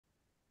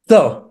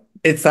So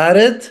it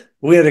started,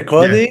 we're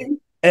Yes, recording,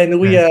 and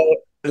we yes, are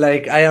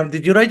like, I am.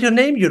 Did you write your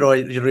name? You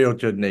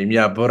wrote your name.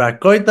 Yeah, Burak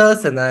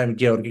Koytas, and I'm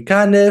Georgi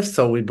Kanev.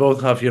 So we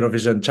both have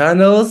Eurovision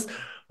channels.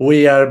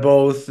 We are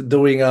both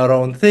doing our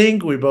own thing.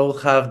 We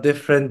both have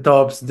different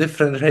tops,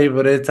 different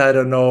favorites. I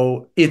don't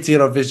know. It's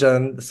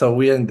Eurovision. So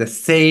we're in the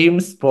same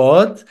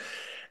spot.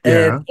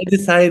 And yeah. I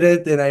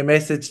decided, and I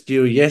messaged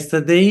you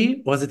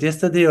yesterday. Was it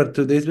yesterday or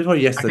 2 days before?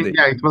 I think Yesterday.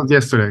 yeah, it was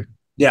yesterday.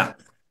 Yeah,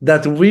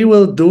 that we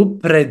will do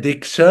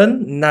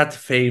prediction, not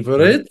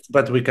Right. favorite,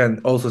 but we can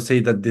also say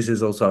that this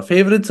is also a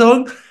favorite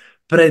song.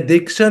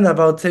 Prediction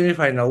about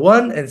semifinal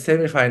one and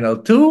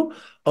semifinal two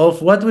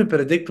of what we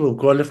predict will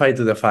qualify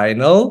to the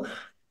final.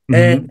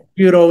 And Hmm.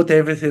 you wrote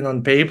everything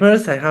on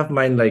papers. I have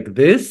mine like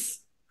this.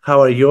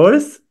 How are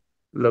yours?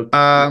 Look.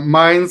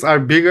 Mines are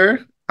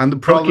bigger, and the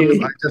problem is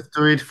I Okay. just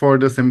do it for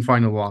the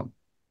semifinal one,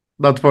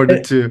 not for the Uh,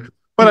 two.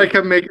 But I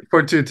can make it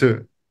for two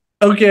too.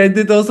 Okay, I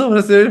did also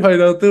for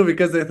semifinal two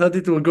because I thought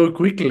it will go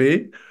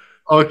quickly.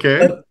 Okay.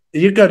 But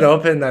you can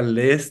open a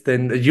list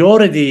and you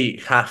already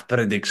have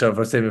prediction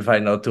for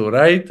semifinal two,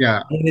 right?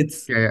 Yeah, And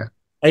it's yeah, yeah.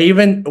 I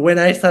even when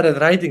I started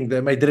writing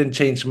them, I didn't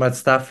change much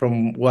stuff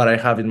from what I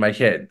have in my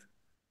head.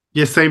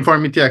 Yeah, same for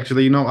me too,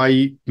 actually.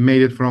 I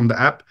made it from the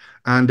app,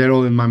 and they're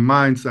all in my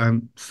mind. So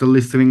I'm still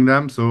listening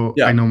them, so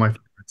I Yeah. know my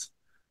favorites.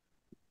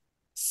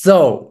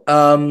 So,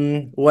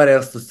 what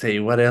else to say?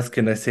 What else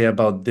can I say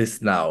about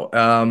this now?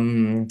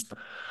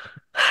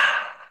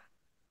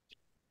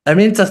 I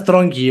mean, it's a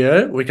strong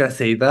year. We can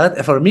say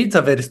that. For me, it's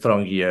a very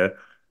strong year.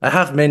 I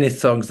have many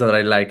songs that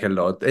I like a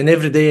lot, and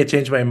every day I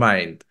change my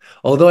mind.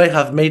 Although I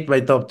have made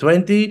my top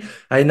 20,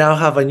 I now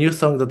have a new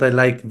song that I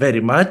like very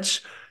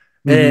much.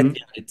 And Hmm.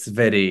 yeah, it's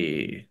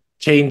very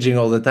changing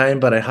all the time,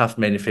 but I have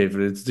many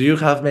favorites. Do you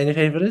have many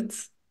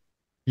favorites?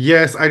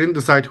 Yes, I didn't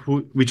decide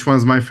which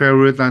one's my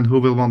favorite and who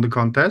will win the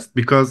contest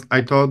because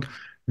I thought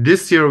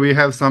this year we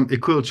have some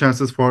equal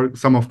chances for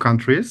some of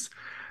countries,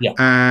 Yeah.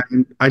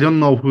 and I don't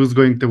know who's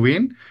going to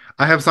win.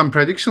 I have some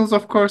predictions,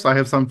 of course. I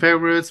have some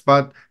favorites,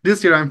 but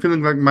this year I'm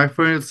feeling like my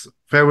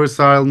favorites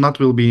are not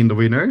will be in the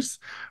winners,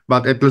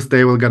 but at least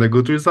they will get a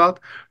good result.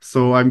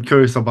 So I'm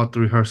curious about the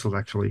rehearsal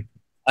actually.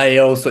 I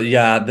also,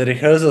 yeah, the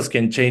rehearsals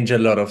can change a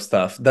lot of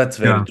stuff. That's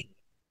very Yeah. true.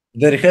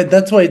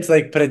 That's why it's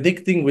like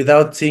predicting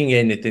without seeing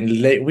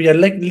anything. Like, we are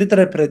like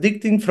literally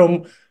predicting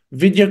from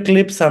video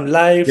clips, some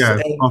lives,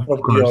 Yes, and of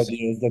from the course.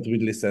 audios that we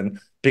listen.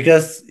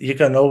 Because you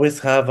can always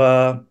have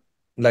a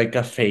like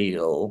a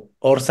fail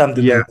or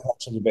something Yeah. that's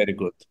actually very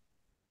good.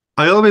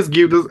 I always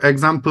give this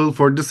example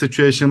for this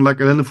situation, like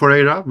Elena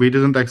Ferreira. We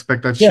didn't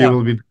expect that she Yeah.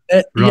 will be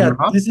Yeah,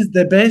 runner-up. this is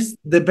the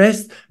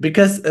best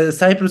because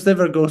Cyprus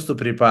never goes to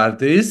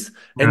pre-parties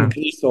Yeah. and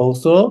Greece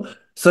also.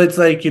 So it's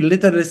like you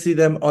literally see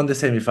them on the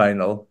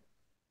semifinal.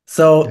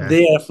 So Yes.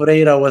 there,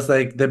 Freira was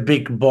like the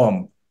big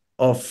bomb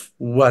of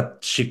what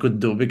she could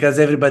do because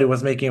everybody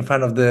was making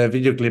fun of the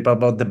video clip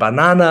about the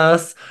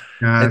bananas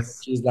and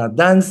Yes. she's not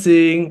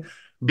dancing.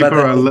 But People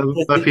I are was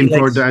just thinking laughing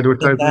like for the she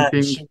can advertisement dance,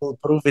 thing. she will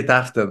prove it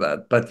after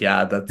that. But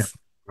yeah, Yeah, that's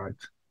right.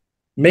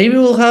 maybe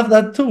we'll have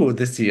that too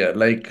this year.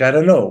 Like, I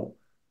don't know.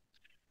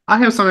 I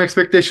have some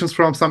expectations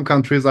from some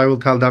countries. I will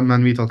tell them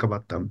when we talk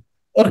about them.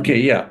 Okay,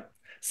 yeah.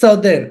 So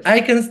then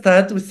I can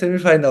start with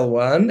semifinal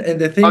one. And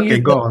the thing Okay, is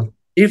go that on.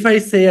 if I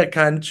say a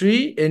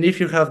country and if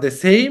you have the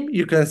same,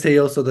 you can say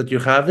also that you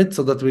have it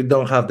so that we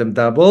don't have them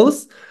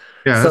doubles.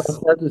 So I'll Yes.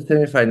 start with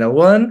semifinal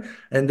one.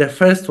 And the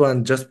first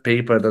one, just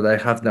paper that I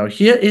have now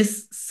here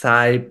is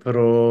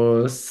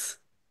Cyprus.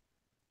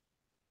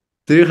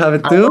 Do you have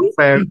it I too? will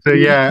say, Do so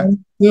you yeah. have it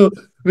too?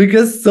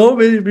 Because so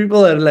many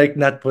people are like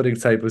not putting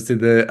Cyprus in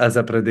the as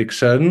a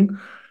prediction.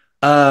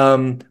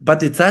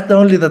 But it's not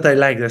only that I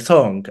like the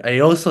song. I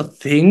also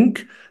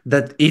think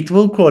that it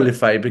will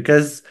qualify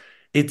because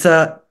it's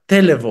a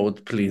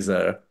televote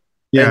pleaser.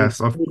 And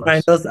Yes, of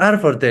course. finals are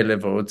for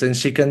televotes, and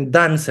she can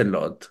dance a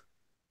lot.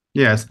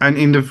 Yes, and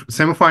in the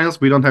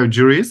semifinals, we don't have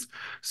juries.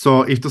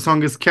 So if the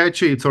song is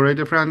catchy, it's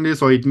already friendly.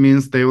 So it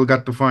means they will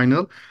get the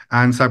final,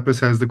 and Cyprus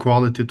has the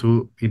quality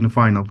to in the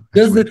final,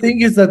 Just the actually.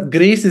 thing is that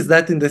Greece is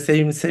not in the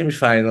same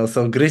semifinal,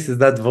 so Greece is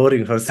not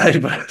voting for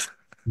Cyprus.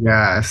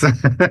 Yes.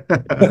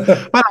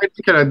 But I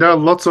think there are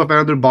lots of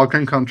other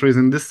Balkan countries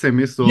in this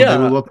semi, so they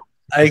will Yeah, vote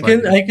I us, I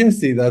can think. I can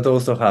see that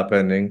also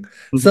happening.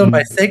 So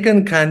my Mhm.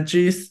 second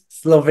country is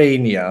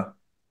Slovenia.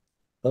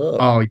 Oh.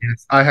 Oh,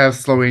 yes. I have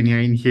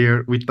Slovenia in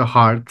here with the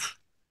heart.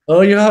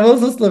 Oh, you have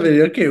also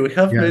Slovenia. Okay, we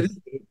have many, Yes.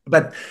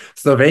 but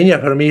Slovenia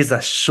for me is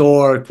a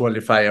sure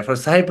qualifier. For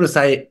Cyprus,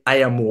 I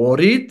am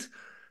worried,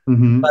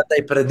 Hmm. but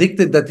I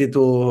predicted that it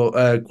will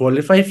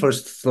qualify. For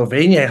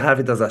Slovenia, I have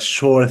it as a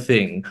sure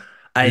thing.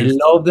 I Yes.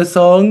 love the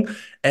song,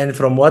 and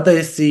from what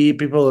I see,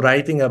 people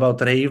writing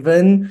about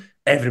Raven,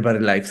 everybody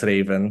likes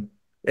Raven,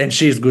 and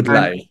she's good And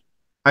live.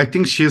 I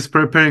think she's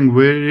preparing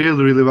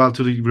really, really well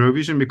to the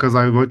Eurovision because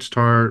I watched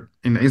her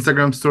in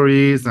Instagram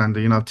stories and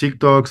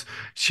TikToks.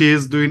 She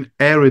is doing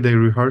everyday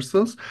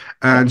rehearsals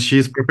Yeah, and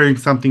she's preparing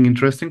something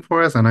interesting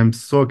for us, and I'm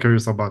so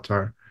curious about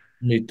her.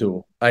 me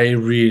too. I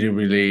really,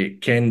 really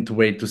can't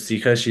wait to see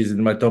her. She's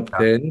in my top Yeah.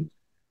 10.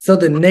 So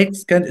the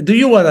next country, do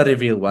you want to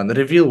reveal one?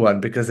 Reveal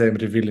one because I'm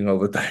revealing all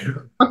the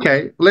time.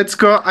 Okay, let's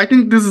go. I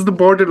think this is the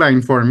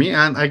borderline for me,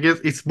 and I guess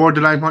it's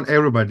borderline on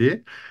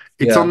everybody.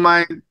 It's on Yeah.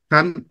 my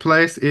 10th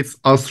place. It's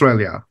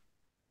Australia.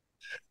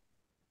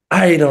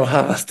 I don't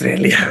have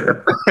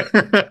Australia.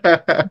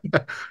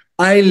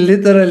 I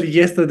literally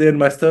yesterday in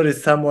my story,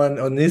 someone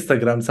on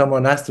Instagram,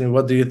 someone asked me,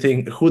 "What do you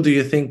think? Who do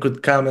you think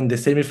could come in the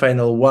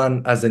semifinal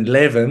one as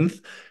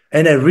 11th?"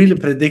 And I really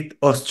predict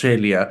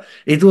Australia.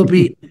 It will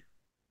be,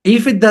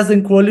 if it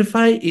doesn't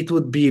qualify, it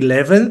would be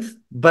 11th,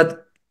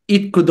 but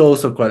it could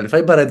also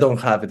qualify, but I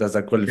don't have it as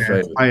a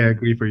Yes, qualifier. I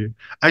agree for you.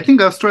 I think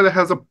Australia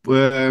has a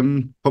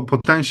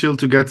potential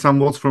to get some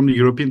votes from the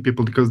European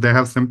people because they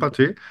have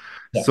sympathy.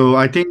 Yeah. So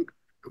I think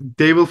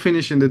they will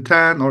finish in the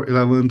 10 or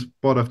 11th.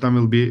 Both of them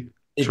will be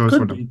It choice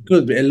for could be, them. it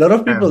could be. A lot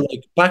of Yeah. people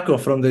like Paco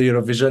from the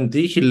Eurovision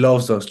team, he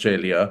loves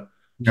Australia.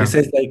 He Yeah.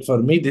 says, like, for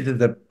me, this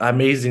is an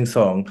amazing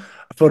song.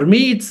 For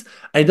me,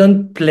 I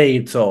don't play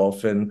it so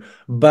often,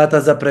 but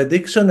as a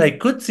prediction, I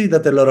could see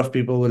that a lot of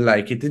people will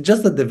like it. It's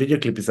just that the video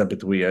clip is a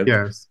bit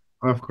weird. Yes,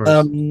 of course.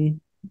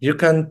 Um, you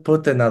can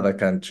put another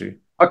country.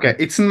 Okay,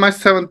 it's in my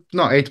seventh,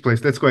 no, eighth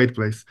place. Let's go eighth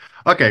place.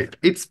 Okay,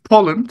 it's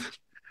Poland.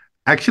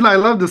 Actually, I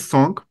love this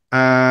song.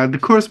 The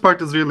chorus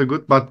part is really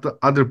good, but the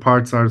other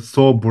parts are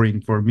so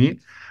boring for me.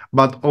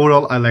 But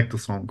overall, I like the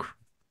song.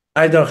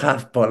 I don't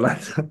have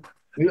Poland.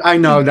 I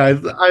know that.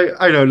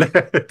 I know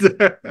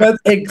that. But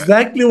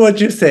exactly what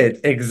you said,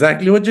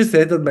 exactly what you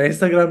said on my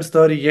Instagram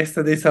story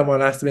yesterday,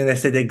 someone asked me and I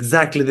said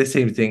exactly the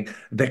same thing.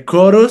 The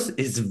chorus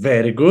is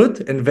very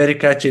good and very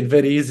catchy and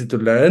very easy to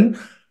learn,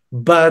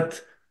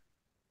 but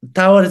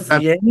towards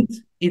And the end,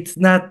 it's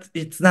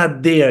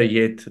not there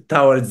yet.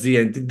 Towards the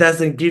end, it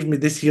doesn't give me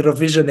this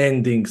Eurovision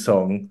ending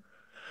song.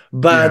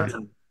 yeah, But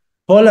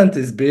Poland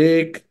is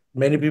big.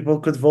 Many people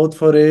could vote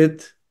for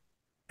it,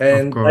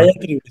 of and I course.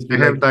 agree with you. They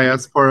have Like,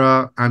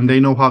 diaspora and they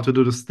know how to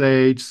do the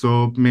stage,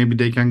 so maybe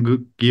they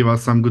can give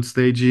us some good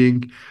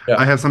staging.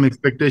 I yeah, have some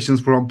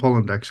expectations from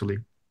Poland, actually.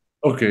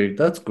 okay,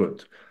 that's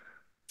good.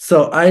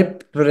 So I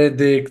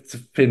predict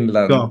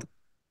Finland. Go.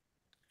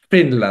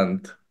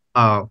 Finland.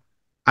 Oh,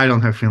 I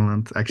don't have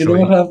Finland, You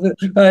don't actually. have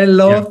it? I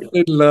Yeah. love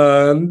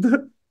Finland.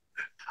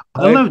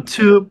 I I love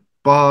too,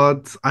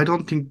 but I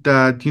don't think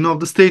that,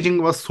 the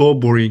staging was so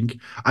boring.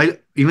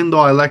 Even though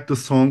I like the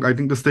song, I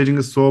think the staging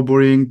is so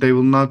boring. They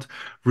will not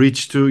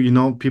reach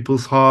to,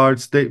 people's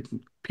hearts.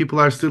 People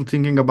are still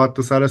thinking about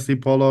the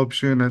Sarasi polo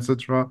option,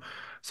 etc.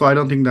 So I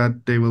don't think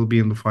that they will be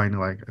in the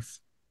final, I guess.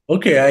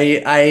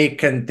 Okay, I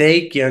can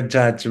take your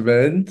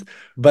judgment,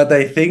 but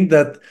I think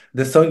that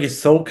the song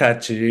is so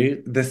catchy.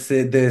 The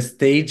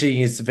staging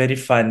is very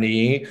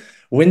funny.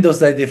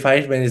 Windows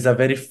 95 man is a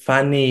very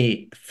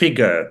funny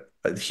figure.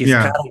 His Yeah,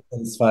 character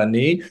is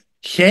funny.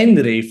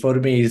 Henry for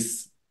me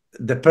is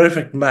the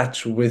perfect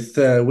match with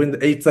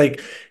it's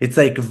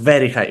like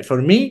very high.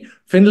 For me,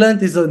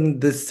 Finland is on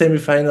the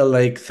semifinal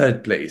like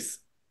third place.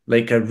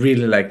 Like I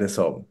really like the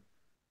song.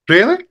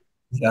 really?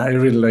 Yeah, I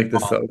really like the Oh,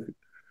 song.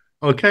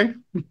 okay.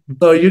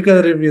 So you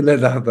can reveal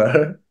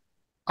another.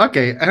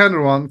 Okay,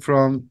 another one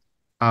from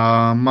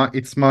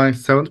it's my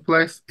seventh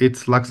place.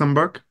 It's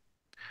Luxembourg.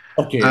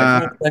 Okay, I Uh,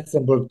 have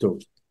Luxembourg too.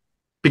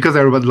 because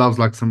everybody loves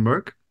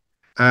Luxembourg.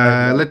 I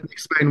love. Let me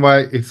explain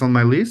why it's on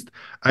my list.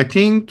 I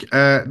think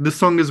this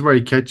song is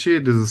very catchy.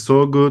 This is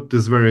so good.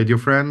 This is very radio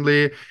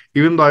friendly.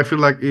 Even though I feel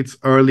like it's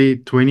early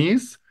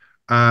 20s,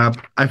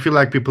 I feel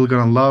like people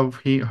gonna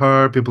love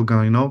her. People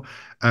gonna,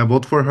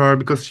 vote for her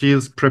because she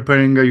is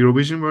preparing a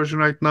Eurovision version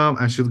right now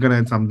and she's gonna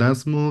add some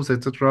dance moves,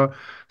 etc.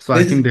 So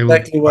I This is think they will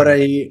be exactly what fine.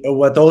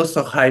 what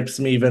also hypes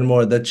me even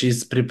more that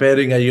she's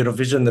preparing a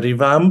Eurovision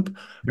revamp,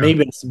 Yeah.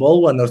 maybe a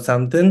small one or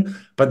something,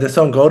 but the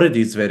song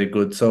already is very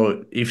good.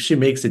 So if she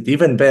makes it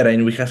even better,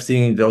 and we have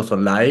seen it also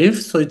live,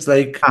 so it's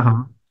like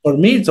Uh-huh. for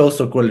me it's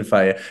also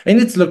qualifier, and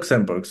it's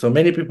Luxembourg, so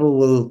many people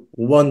will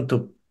want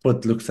to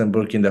put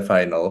Luxembourg in the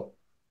final.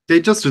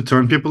 They just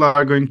return. People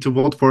are going to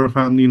vote for her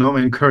and,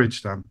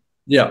 encourage them.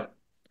 Yeah.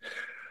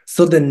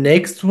 So the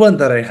next one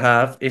that I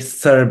have is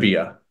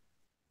Serbia.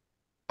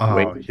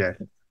 Wait. Oh, yeah.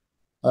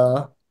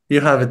 Uh,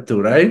 you have it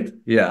too, right?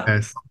 Yeah.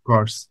 Yes, of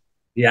course.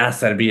 Yeah,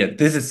 Serbia.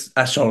 This is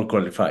a sure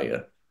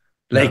qualifier.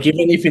 Yeah. Like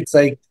even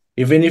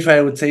if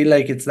I would say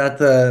like it's not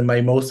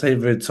my most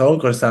favorite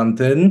song or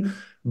something,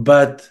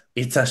 but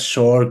it's a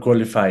sure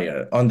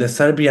qualifier. On the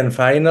Serbian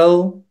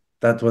final,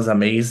 that was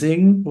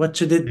amazing what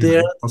she did Yeah.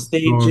 there, the That's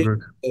so staging,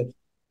 good. uh,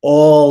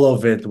 all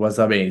of it was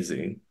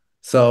amazing.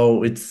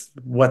 So it's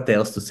what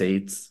else to say?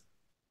 It's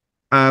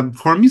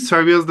For me,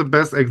 Serbia is the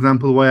best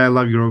example why I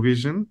love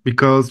Eurovision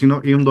because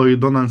even though you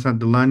don't understand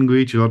the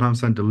language, you don't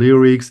understand the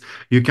lyrics,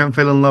 you can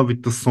fall in love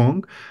with the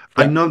song.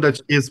 I yeah. know that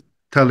she's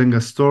telling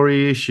a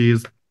story.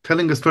 She's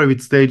telling a story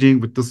with staging,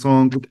 with the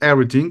song, with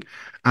everything,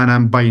 and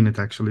I'm buying it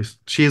actually.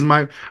 She's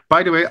my.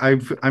 By the way, I'm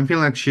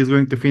feeling like she's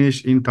going to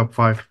finish in top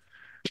five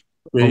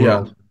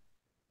Yeah. overall.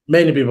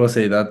 Many people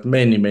say that.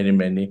 Many, many,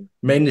 many.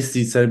 Many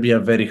see Serbia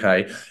very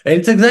high. And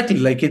it's exactly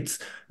like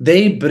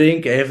they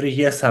bring every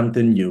year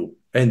something new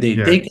and they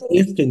Yeah. take a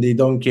risk and they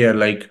don't care.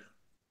 Like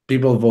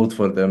People vote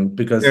for them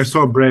They're because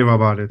so brave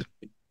about it.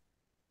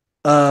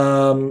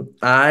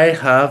 I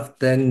have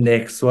the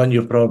next one.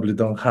 You probably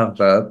don't have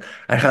that.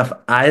 I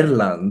have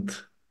Ireland.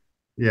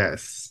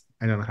 Yes,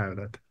 I don't have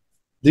that.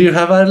 Do you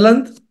have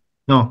Ireland?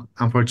 No,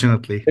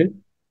 unfortunately.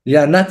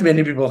 Yeah, not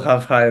many people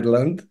have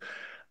Ireland.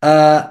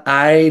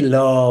 I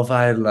love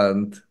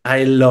Ireland.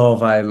 I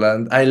love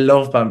Ireland. I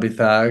love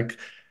Bambithag.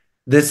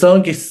 The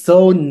song is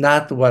so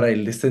not what I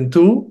listen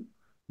to,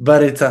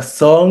 but it's a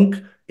song.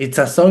 It's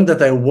a song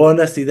that I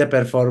wanna see the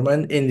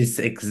performance, and it's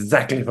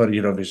exactly for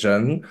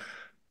Eurovision.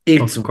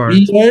 It's Of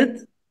course. weird,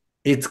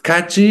 it's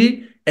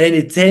catchy, and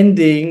it's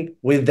ending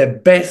with the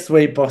best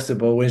way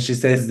possible when she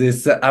says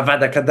this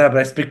Avada Kedavra,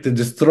 I speak to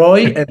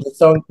destroy, and the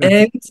song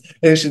ends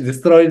and she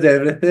destroys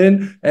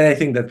everything. And I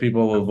think that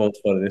people will vote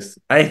for this.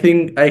 I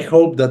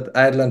hope that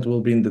Ireland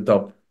will be in the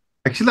top.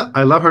 Actually,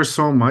 I love her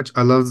so much.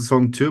 I love the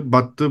song too.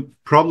 But the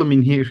problem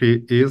in here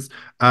is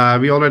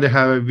we already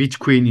have a witch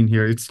queen in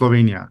here. It's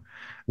Slovenia.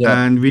 Yeah.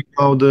 And we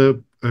know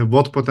the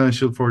vote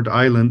potential for the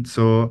island.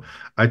 So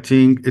I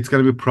think it's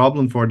going to be a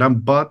problem for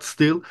them. But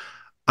still,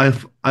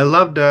 I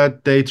love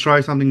that they try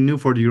something new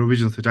for the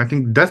Eurovision stage. I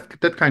think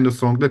that kind of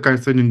song, that kind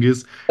of singing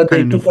is But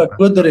kind they of new took for a them.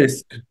 good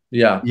risk.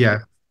 Yeah, Yeah.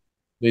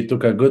 they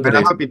took a good And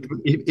I risk. hope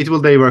it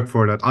will they work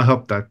for that. I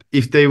hope that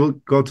if they will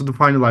go to the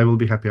final, I will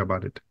be happy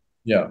about it.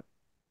 Yeah.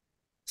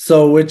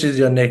 So which is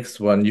your next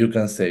one? You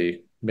can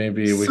say.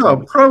 Maybe we So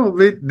can.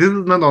 probably this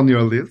is not on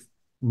your list,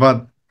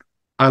 but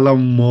I love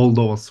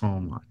Moldova so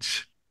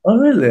much. Oh,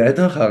 really? I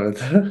don't have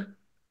it.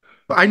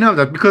 I know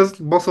that because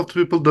most of the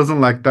people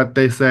doesn't like that.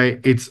 They say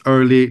it's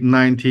early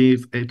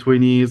 90s,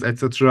 20s,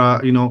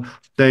 etc.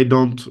 They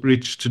don't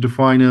reach to the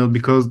final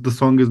because the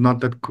song is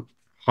not that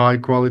high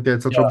quality,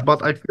 etc. Yeah.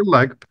 But I feel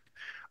like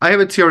I have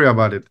a theory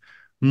about it.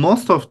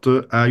 Most of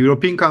the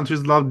European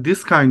countries love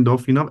this kind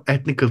of,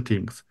 ethnical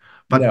things.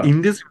 But Yeah.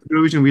 in this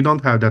Eurovision, we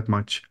don't have that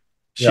much.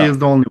 She Yeah. is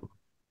the only one.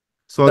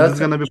 So this is That's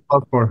gonna be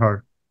plus for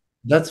her.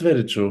 That's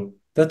very true.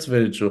 That's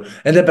very true.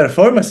 And the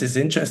performance is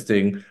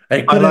interesting.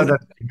 I I love couldn't, that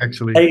thing,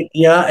 actually. I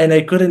yeah, and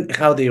I couldn't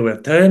how they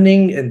were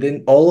turning and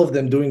then all of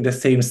them doing the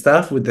same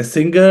stuff with the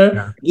singer.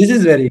 Yeah, This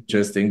is very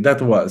interesting.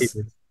 That it was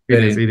is. It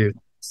very is. It is.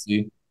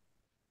 interesting.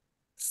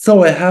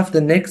 So I have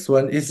the next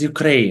one is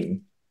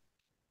Ukraine.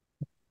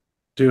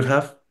 Do you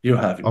have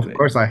Of Ukraine?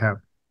 course, I have.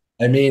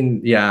 I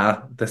mean,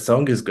 yeah, the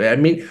song is great. I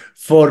mean,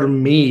 for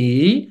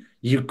me,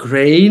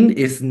 Ukraine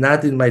is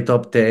not in my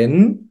top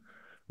 10,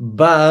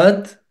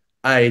 but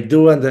I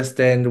do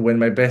understand when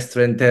my best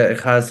friend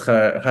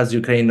has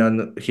Ukraine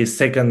on his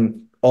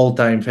second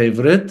all-time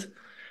favorite.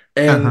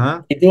 And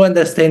Uh-huh. I do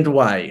understand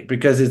why,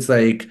 because it's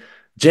like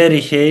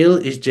Jerry Hale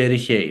is Jerry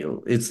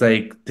Hale. It's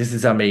like this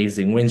is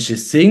amazing. When she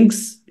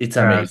sings, it's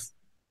amazing. Yes.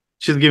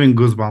 She's giving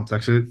goosebumps,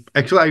 actually.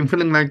 Actually, I'm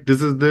feeling like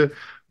this is the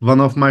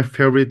one of my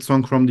favorite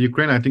song from the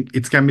Ukraine. I think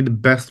it can be the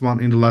best one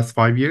in the last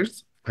 5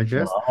 years, I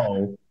guess.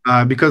 Wow.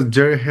 Because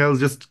Jerry Hale's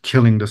just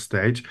killing the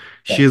stage.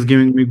 Yeah, She's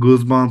giving me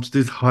goosebumps,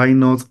 these high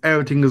notes,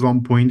 everything is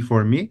on point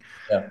for me.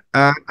 yeah.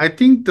 I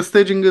think the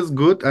staging is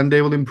good and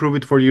they will improve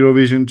it for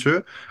Eurovision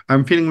too.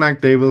 I'm feeling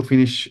like they will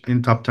finish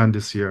in top 10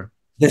 this year.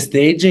 The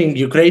staging,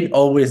 Ukraine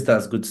always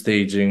does good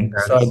staging,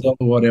 so I Yes, don't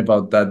worry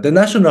about that. The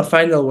national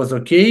final was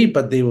okay,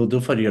 but they will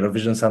do for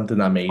Eurovision something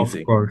of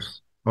amazing.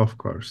 course. Of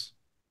course.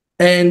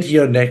 And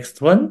your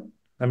next one?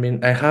 I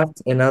mean, I have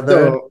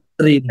another So,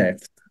 three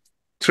left.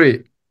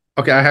 three.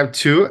 Okay, I have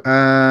two,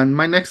 and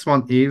my next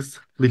one is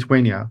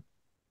Lithuania.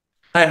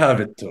 I have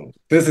it too.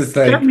 This is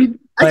Yeah, like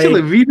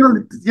actually my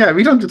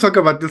we don't talk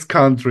about this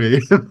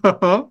country.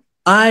 Of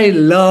I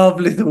love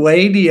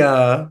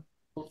Lithuania.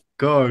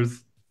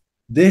 course.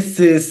 This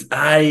is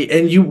I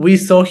and you we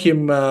saw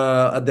him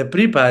at the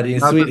pre-party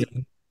in Not as-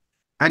 Sweden.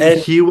 And And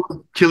he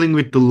was killing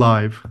with the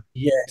live.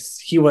 yes,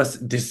 he was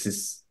this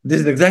is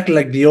exactly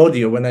like the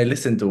audio when I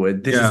listen to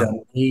it. This is Yeah.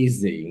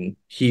 amazing.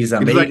 He's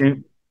It is like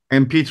amazing.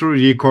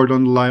 MP3 record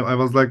on the live. I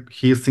was like,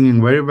 he's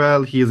singing very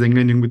well. He is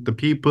engaging with the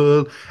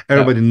people.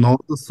 Yeah. Everybody knows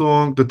the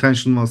song. The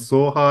tension was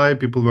so high.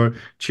 People were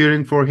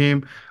cheering for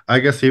him. I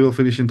guess he will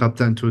finish in top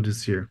 10 too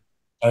this year.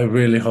 I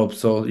really hope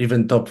so.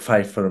 Even top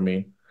five for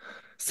me.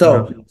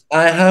 Yeah, So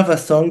I have a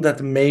song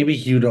that maybe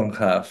you don't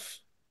have.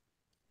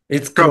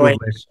 It's probably.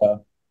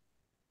 Croatia.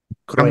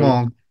 Come Croatia.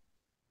 on.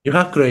 You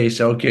have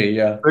Croatia. Okay,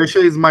 yeah. Croatia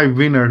is my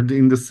winner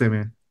in the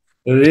semi.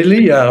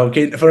 Really? Yeah.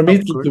 Okay. For me, Of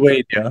it's course.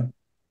 Lithuania.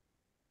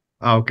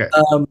 Ah, okay.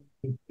 Um,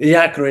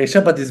 yeah,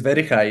 Croatia, but it's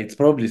very high. It's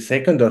probably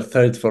second or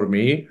third for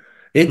me.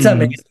 It's an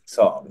Hmm. amazing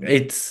song.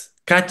 It's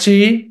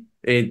catchy.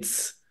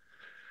 It's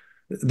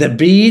the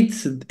beat,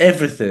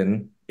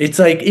 everything. It's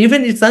like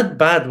even it's not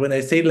bad when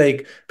I say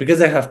like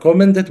because I have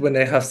commented when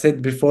I have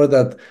said before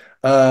that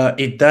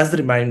it does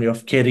remind me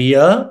of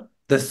Korea,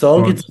 the Of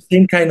song. It's the course.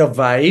 same kind of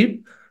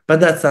vibe, but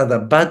that's not a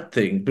bad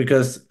thing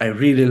because I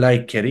really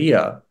like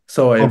Korea.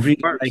 So I Of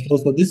really like course.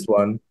 also this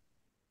one.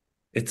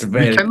 It's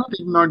We very cannot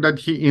ignore that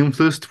he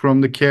influenced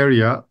from the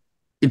carrier.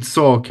 It's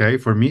so okay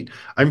for me.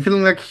 I'm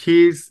feeling like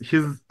he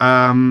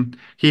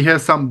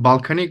has some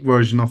Balkanic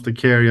version of the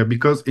carrier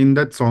because in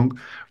that song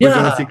we're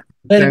gonna yeah, see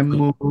Very Same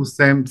good. moves,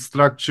 same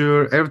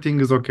structure, everything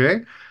is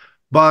okay.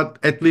 But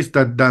at least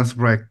that dance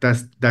break,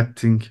 that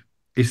thing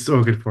is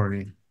so good for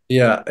me.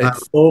 Yeah, I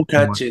it's love so it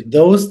so much. catchy.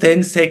 Those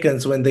 10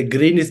 seconds when the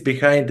green is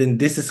behind and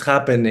this is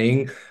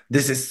happening,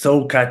 this is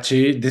so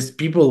catchy. These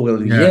people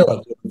will Yeah. yell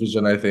at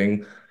Eurovision, I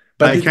think.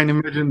 But I it's, can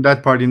imagine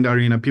that part in the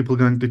arena, people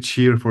going to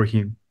cheer for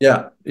him.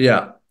 yeah,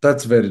 yeah,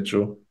 that's very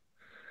true.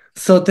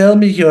 So tell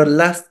me your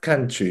last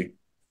country.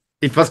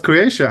 It was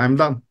Croatia, I'm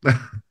done.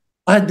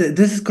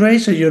 This is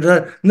Croatia. You're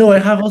done. No, I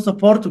have also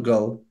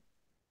Portugal.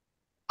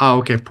 Ah,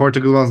 okay.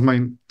 Portugal was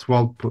my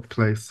 12th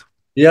place.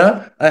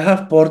 Yeah, I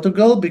have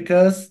Portugal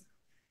because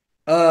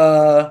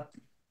uh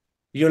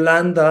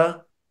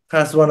Yolanda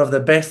has one of the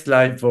best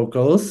live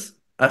vocals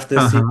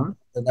after seeing Uh-huh.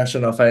 the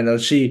national final.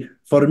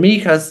 For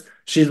me,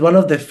 she's one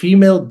of the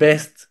female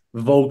best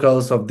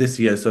vocals of this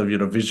year's of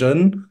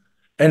Eurovision.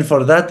 And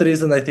for that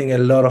reason, I think a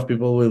lot of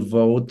people will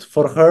vote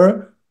for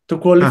her to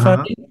qualify.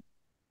 Uh-huh.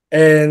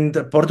 And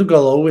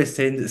Portugal always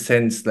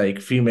sends like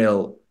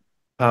female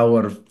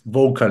power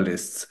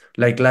vocalists.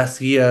 Like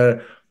last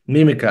year,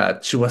 Mimica,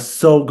 she was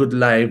so good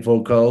live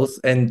vocals,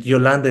 and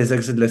Yolanda is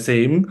exactly the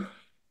same.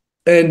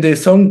 And the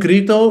song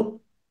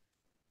Grito,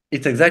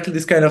 it's exactly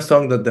this kind of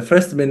song that the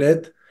first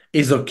minute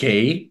is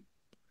okay,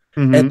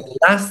 and Mm-hmm. the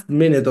last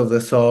minute of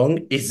the song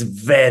is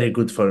very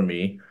good for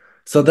me.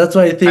 So that's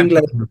why I I'm think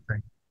like, totally the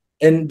same.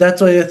 and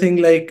that's why I think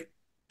like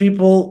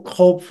people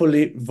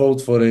hopefully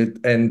vote for it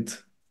and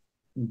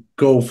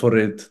go for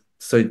it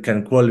so it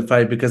can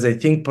qualify because I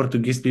think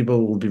Portuguese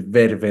people will be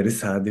very, very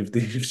sad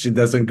if she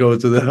doesn't go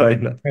to the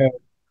final. Yeah.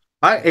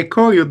 I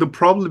echo you. The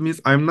problem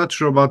is I'm not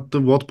sure about the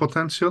vote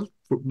potential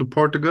for the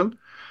Portugal,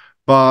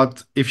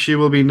 but if she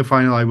will be in the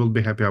final, I will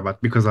be happy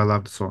about because I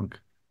love the song.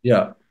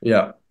 Yeah,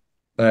 yeah,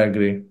 I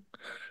agree.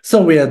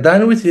 So we are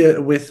done with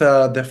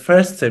the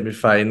first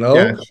semifinal.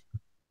 Yes.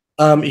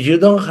 You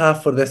don't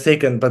have for the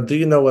second, but do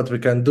you know what we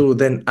can do?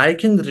 Then I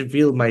can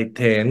reveal my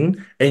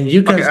 10 and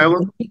you can Okay, I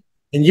will.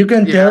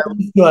 tell Yeah.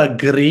 me if you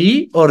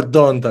agree or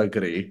don't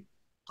agree.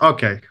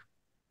 Okay.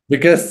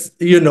 Because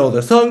you know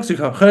the songs, you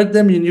have heard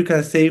them, and you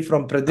can say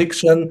from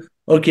prediction,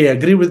 okay,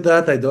 agree with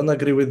that, I don't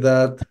agree with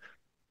that,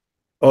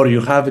 or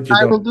you have it, you I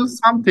don't. will do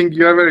something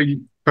you are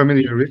very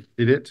familiar with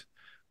it.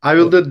 I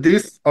will do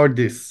this or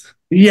this.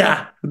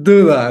 Yeah,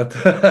 do that.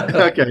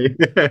 Okay.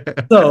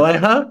 So I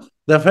have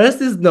the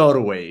first is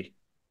Norway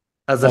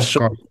as a Of show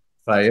course.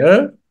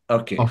 fire.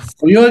 Okay, Of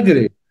so you course.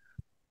 agree.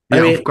 I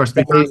Yeah, mean, of course. it's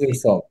an Because amazing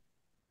song.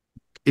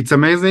 it's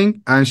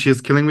amazing and she's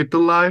killing with the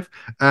life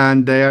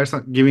and they are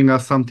giving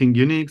us something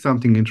unique,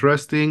 something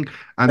interesting,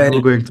 and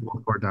people Very, going to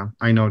vote for them.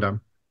 I know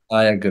them.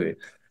 I agree.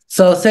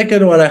 So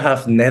second one, I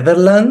have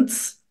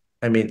Netherlands.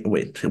 I mean,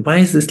 wait, why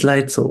is this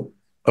slide so?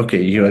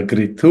 Okay, you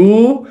agree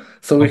too.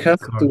 So we Of have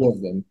two course.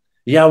 of them.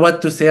 Yeah,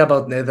 what to say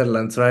about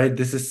Netherlands, right?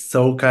 This is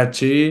so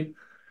catchy.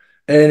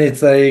 And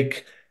it's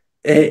like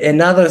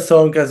another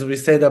song, as we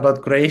said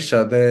about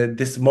Croatia,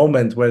 this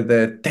moment where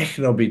the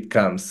techno beat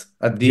comes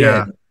at the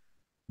Yeah. end.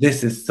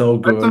 This is so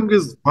That good. song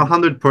is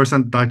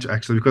 100% Dutch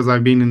actually because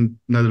I've been in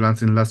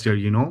Netherlands in last year,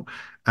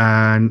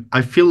 and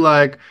I feel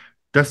like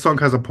that song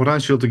has a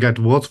potential to get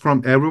votes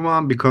from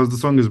everyone because the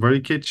song is very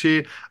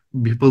catchy.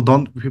 People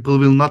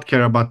will not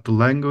care about the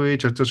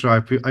language,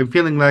 etc. I'm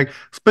feeling like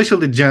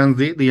especially Gen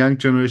Z, the young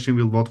generation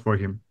will vote for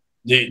him.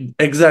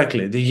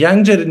 Exactly. The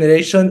young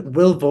generation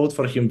will vote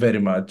for him very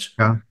much.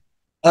 Yeah.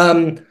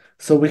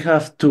 So we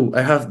have two.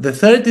 I have the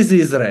third is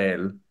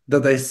Israel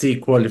that I see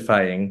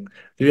qualifying.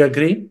 Do you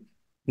agree?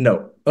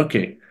 No.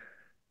 Okay.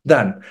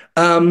 Done.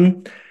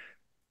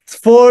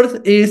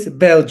 Fourth is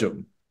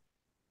Belgium.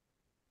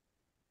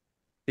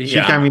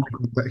 She Yeah. can win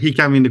he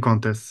can win the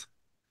contest.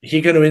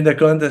 He can win the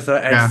contest.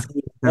 I Yeah,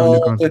 see he can win the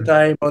all the contest.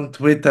 time on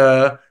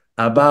Twitter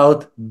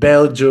about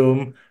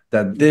Belgium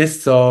that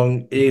this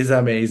song is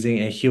amazing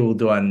and he will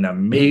do an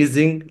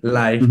amazing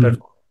live Mhm.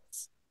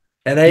 performance.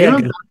 And I You know,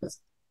 agree.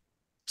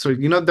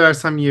 there are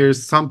some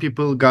years, some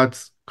people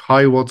got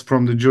high votes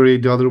from the jury,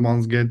 the other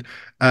ones get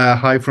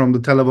high from the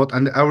televote,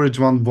 and the average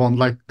one won,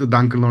 like the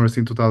Duncan Lawrence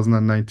in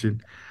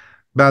 2019.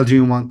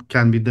 Belgium one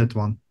can be that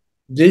one.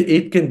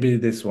 It can be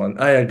this one.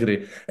 I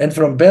agree. And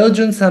from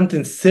Belgium,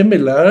 something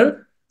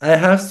similar, I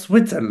have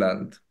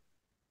Switzerland.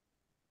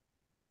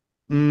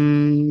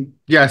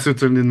 Yeah,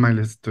 Switzerland in my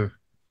list too.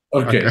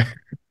 Okay. Okay.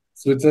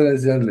 Switzerland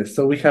is on the list.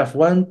 So we have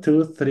one,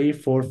 two, three,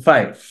 four,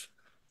 five.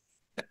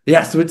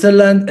 Yeah,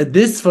 Switzerland.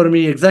 This for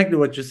me, exactly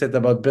what you said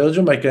about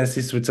Belgium. I can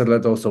see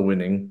Switzerland also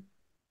winning.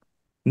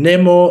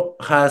 Nemo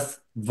has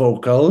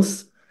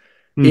vocals,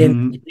 and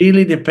Hmm. it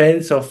really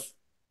depends of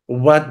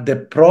what the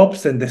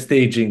props and the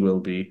staging will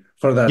be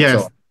for that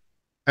song. Yes,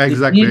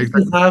 It exactly, needs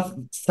to exactly. have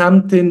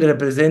something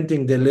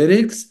representing the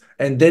lyrics,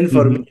 and then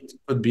for me, Hmm. it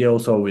could be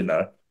also a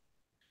winner.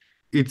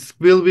 It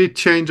will be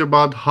change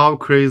about how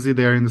crazy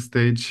they are in the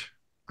stage.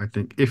 I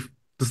think if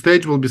the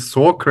stage will be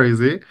so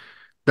crazy,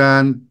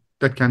 then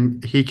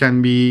he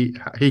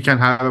can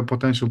have a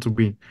potential to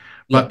win.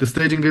 But Yeah. the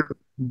staging is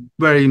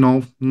very,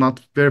 not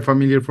very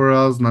familiar for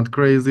us, not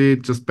crazy,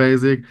 just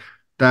basic,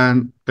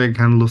 then they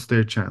can lose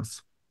their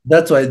chance.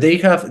 That's why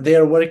they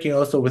are working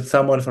also with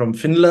someone from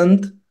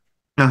Finland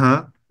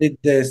Uh-huh.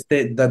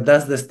 that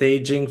does the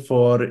staging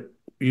for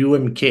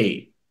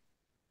UMK.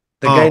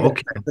 The guy Oh, that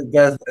okay.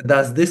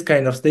 does this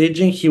kind of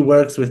staging, he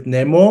works with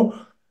Nemo.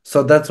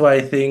 So that's why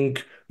I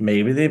think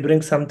maybe they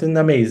bring something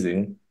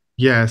amazing.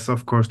 Yes,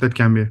 of course, that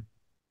can be.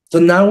 So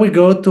now we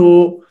go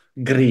to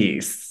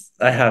Greece.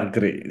 I have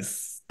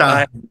Greece.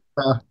 I Ta,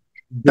 ta,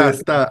 ta,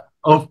 this ta.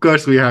 Of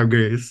course, we have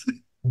Grace.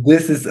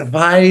 this is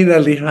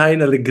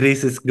finally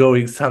Greece is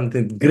going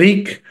something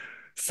Greek,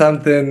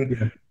 something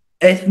Yeah.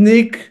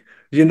 ethnic,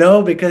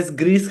 because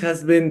Greece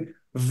has been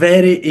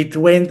it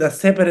went a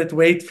separate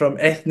way from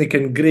ethnic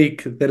and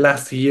Greek the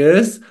last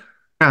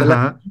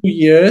Uh-huh. 2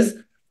 years.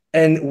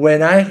 And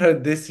when I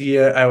heard this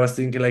year, I was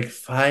thinking like,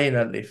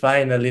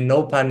 finally,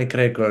 no Panic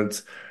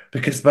Records,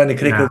 because Panic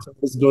Yeah. Records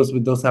always goes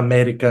with those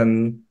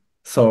American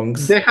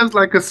songs. They have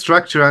like a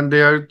structure and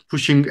they are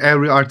pushing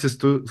every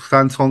artist to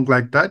send song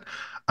like that.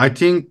 I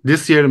think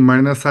this year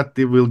Marina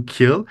Satti will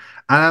kill,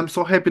 and I'm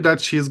so happy that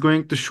she's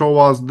going to show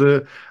us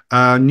the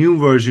new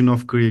version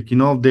of Greek.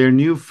 Their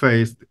new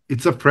face.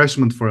 It's a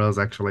freshman for us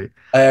actually.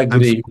 I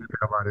I'm so agree. happy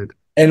about it.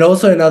 And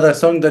also another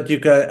song that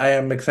I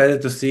am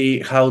excited to see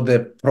how the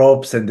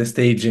props and the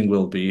staging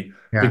will be,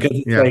 Yeah, because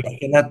it's yeah, like I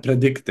cannot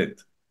predict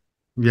it.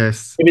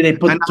 yes. Maybe they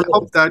And put I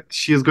hope clothes. that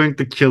she is going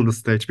to kill the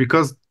stage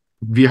because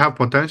we have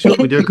potential.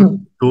 Video clip is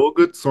so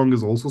good, song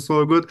is also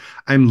so good.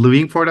 I'm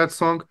living for that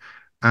song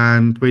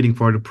and waiting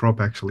for the prop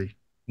actually.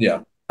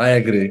 Yeah, I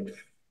agree.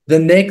 The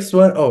next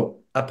one, oh,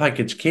 a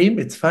package came,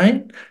 it's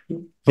fine.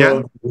 Yeah.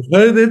 For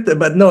heard it,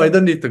 but no, I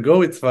don't need to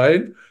go, it's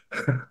fine.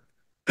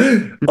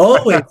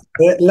 Oh, wait.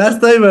 Last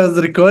time I was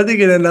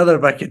recording and another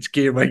package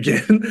came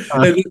again.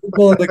 Uh, And then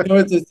people in the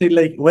comments were saying,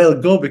 like, well,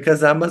 go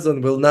because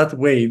Amazon will not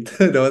wait.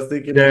 And I was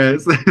thinking, like,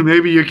 yes,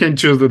 maybe you can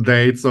choose the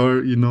dates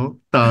or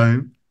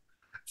time.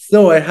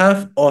 so I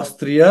have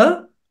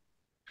Austria.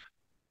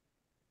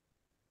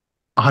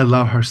 I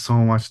love her so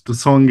much. The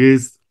song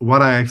is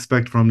what I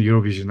expect from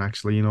Eurovision,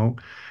 actually.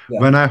 Yeah,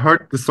 When I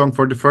heard the song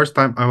for the first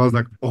time, I was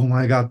like, oh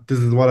my God, this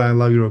is what I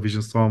love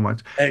Eurovision so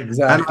much.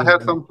 And I exactly.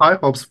 have some high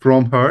hopes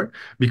from her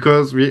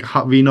because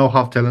we know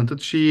how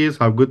talented she is,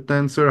 how good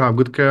dancer, how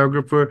good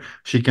choreographer.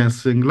 She can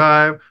sing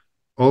live.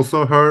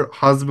 Also, her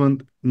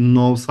husband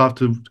knows how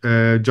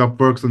to job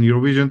works on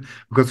Eurovision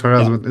because her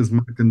Yeah. husband is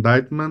Martin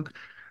Deitman.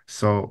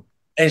 So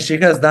And she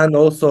has done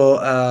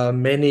also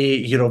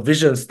many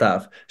Eurovision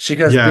stuff. She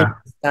has been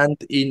yeah, stand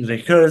in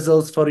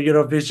rehearsals for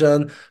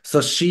Eurovision, so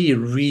she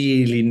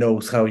really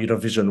knows how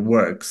Eurovision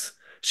works.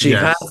 She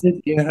has yes,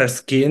 it in her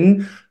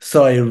skin,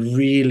 so I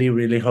really,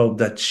 really hope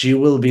that she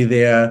will be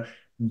there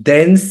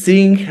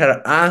dancing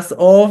her ass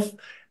off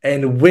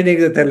and winning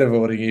the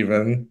televoting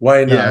even.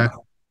 Why not? yeah.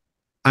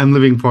 I'm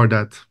living for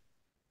that.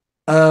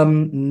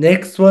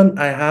 Next one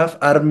I have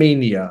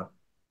Armenia.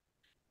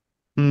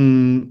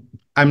 Hmm,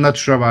 I'm not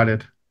sure about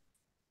it.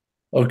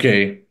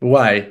 Okay,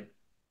 why?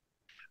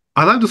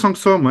 I love the song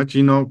so much,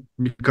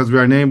 because we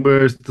are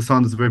neighbors. The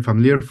sound is very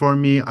familiar for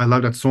me. I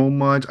love that so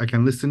much. I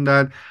can listen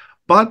that.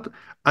 But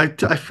I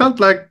felt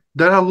like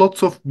there are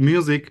lots of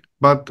music,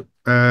 but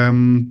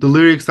the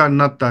lyrics are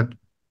not that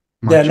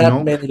There are much.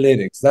 not many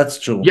lyrics. That's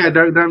true. Yeah,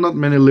 there are not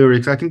many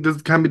lyrics. I think this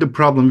can be the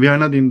problem. We are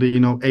not in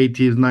the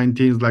 80s,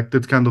 90s, like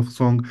that kind of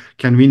song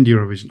can win the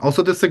Eurovision.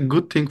 Also, that's a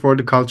good thing for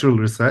the cultural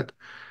reset.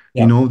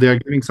 Yeah. They are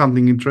giving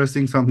something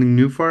interesting, something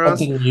new for us.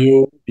 Something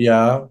new,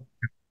 yeah.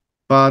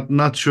 But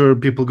not sure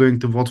people going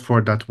to vote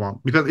for that one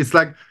because it's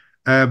like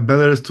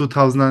Belarus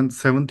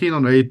 2017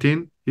 or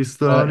 18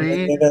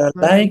 history. You're gonna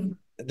like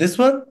this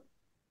one?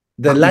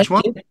 The like Which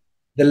one? it?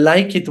 The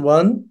like it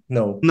one?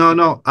 No. No,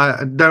 no.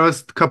 There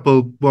was a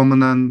couple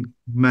woman and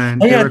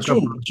Oh man. There yeah, were a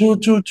couple.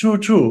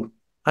 true.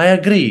 I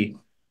agree.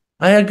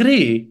 I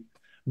agree.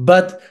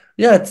 But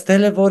yeah, it's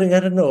televoting. I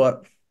don't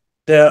know.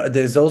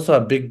 There's also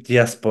a big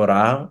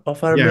diaspora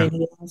of Yeah,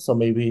 Armenia, so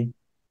maybe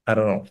I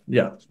don't know.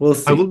 Yeah, we'll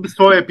I will see. be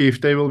so happy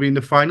if they will be in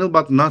the final,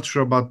 but not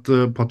sure about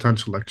the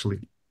potential actually.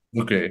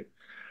 Okay.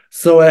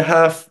 So I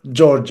have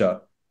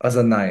Georgia as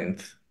a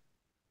ninth.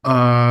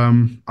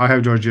 I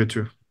have Georgia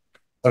too.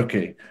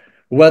 Okay.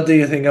 What do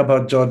you think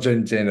about Georgia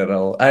in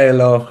general? I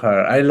love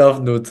her. I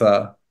love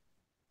Nuta.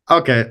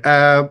 Okay,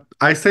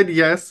 I said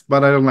yes,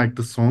 but I don't like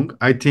the song.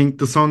 I think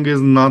the song is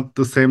not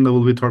the same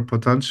level with her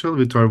potential,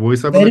 with her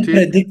voice Very ability.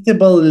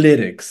 predictable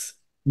lyrics.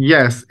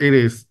 Yes, it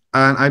is.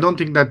 And I don't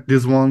think that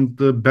this one's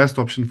the best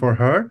option for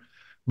her.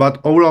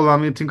 But overall,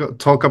 when we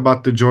talk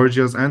about the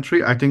Georgia's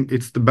entry, I think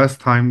it's the best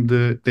time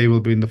they will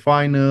be in the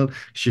final.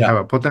 She Yeah. have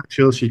a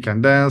potential. She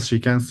can dance. She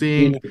can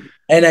sing.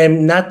 And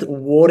I'm not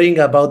worrying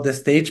about the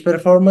stage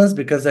performance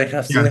because I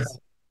have seen her Yes.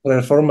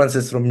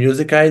 performances from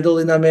Music Idol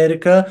in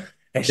America,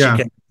 and she Yeah,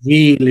 can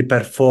really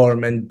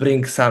perform and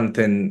bring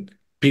something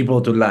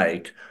people to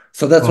like.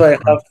 So that's why of I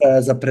have course. her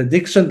as a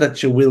prediction that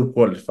she will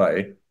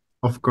qualify.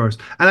 Of course.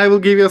 And I will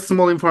give you a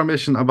small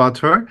information about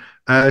her.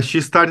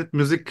 She started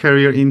music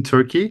career in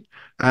Turkey.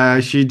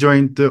 She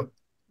joined the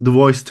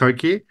Voice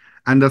Turkey,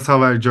 and that's how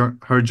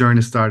her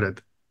journey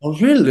started. Oh,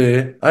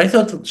 really? I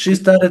thought she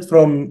started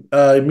from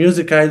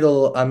Music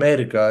Idol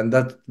America, and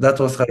that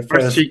was her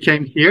First, first. she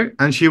came here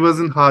and she was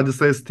in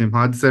Hadise's team.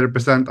 Hadise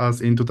represent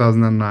us in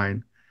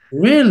 2009.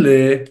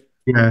 Really?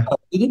 Yeah. I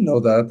didn't know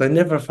that. I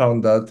never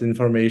found that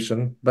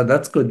information, but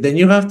that's good. Then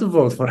you have to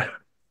vote for her.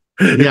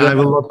 Yeah, I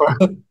will vote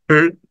for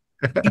her.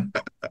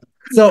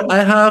 So I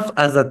have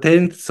as a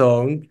 10th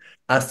song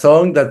a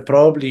song that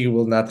probably you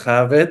will not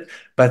have it,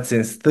 but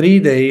since 3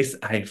 days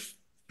I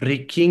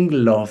freaking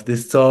love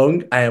this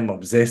song. I am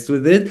obsessed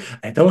with it.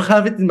 I don't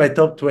have it in my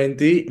top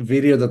 20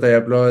 video that I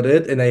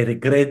uploaded, and I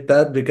regret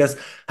that because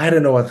I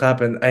don't know what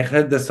happened. I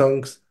heard the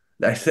songs.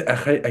 I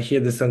hear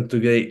the song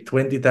today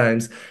 20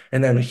 times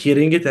and I'm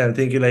hearing it and I'm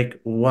thinking like,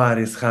 what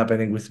is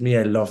happening with me?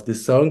 I love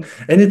this song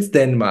and it's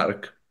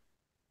Denmark.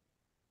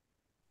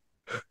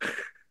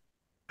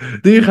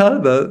 Do you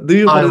have that? Do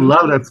you I find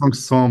love that song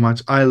so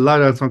much. I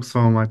love that song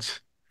so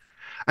much.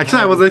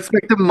 Actually, I was it?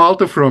 expecting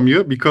Malta from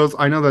you because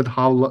I know that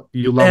how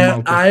you love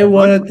Malta I so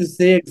much. wanted to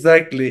say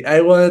exactly.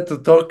 I wanted to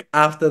talk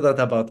after that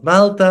about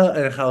Malta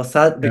and how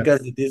sad Yeah.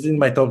 because it is in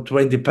my top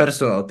 20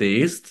 personal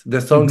taste.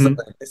 The songs that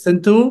Hmm. I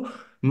listen to,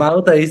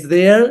 Malta is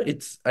there.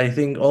 It's, I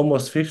think,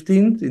 almost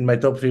 15th in my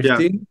top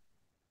Yeah. 15.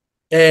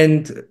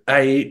 And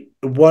I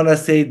want to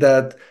say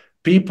that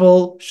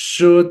people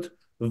should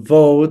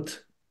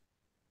vote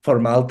for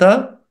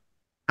Malta.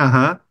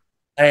 Uh-huh.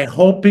 I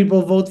hope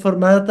people vote for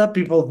Malta.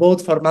 People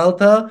vote for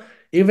Malta.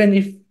 Even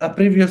if a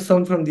previous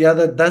song from the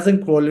other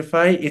doesn't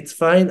qualify, it's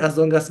fine as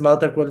long as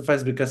Malta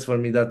qualifies because for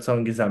me that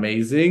song is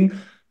amazing.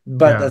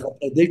 But Yeah. as a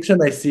prediction,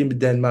 I see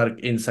Denmark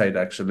inside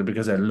actually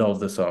because I love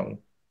the song.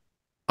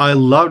 I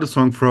love the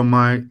song from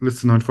my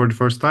listener for the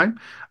first time.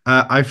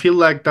 I feel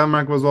like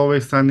Denmark was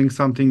always sending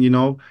something,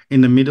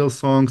 in the middle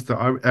songs, the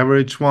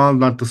average one,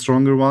 not the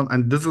stronger one.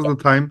 And this is the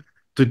time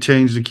to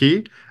change the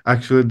key.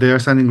 Actually, they are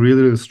sending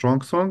really, really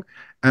strong song.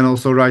 And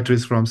also writer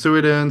is from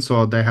Sweden,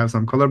 so they have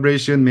some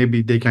collaboration.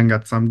 Maybe they can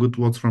get some good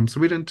votes from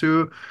Sweden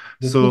too.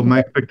 This So could my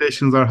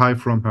expectations are high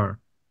from her.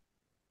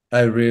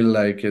 I really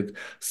like it.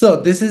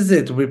 So this is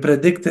it. We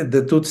predicted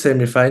the two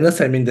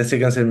semifinals. I mean, the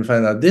second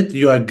semifinal. Did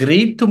you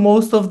agree to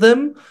most of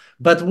them?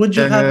 But would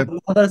you have Uh,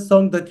 another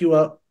song that you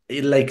are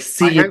like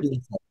I see it have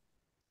inside?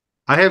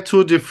 I have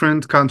two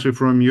different country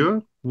from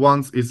you. One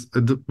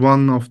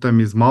of them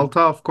is Malta,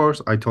 of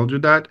course. I told you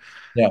that.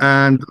 Yeah.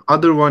 And the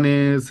other one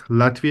is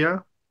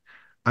Latvia.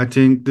 I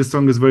think this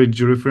song is very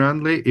jury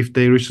friendly. If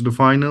they reach the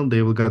final,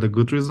 they will get a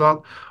good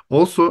result.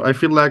 Also, I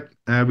feel like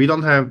we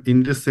don't have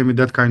in this semi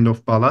that kind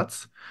of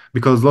ballads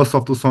because most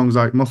of songs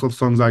are,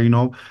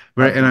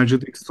 very Okay.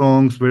 energetic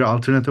songs, very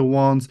alternative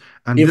ones.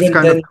 And this Even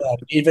kind of,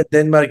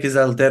 Denmark is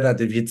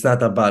alternative. It's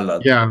not a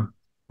ballad. yeah,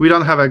 we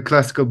don't have a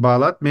classical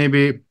ballad.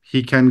 Maybe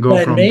he can go And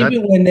from maybe that.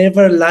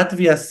 whenever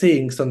Latvia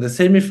sings on the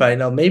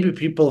semifinal, maybe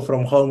people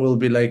from home will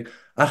be like,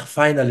 ah,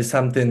 finally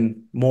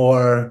something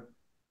more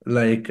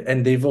like,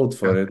 and they vote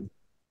Yeah, for it.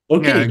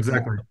 yeah, Okay,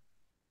 exactly.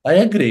 I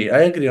agree.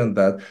 I agree on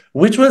that.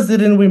 Which ones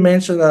didn't we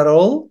mention at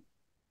all?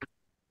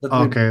 That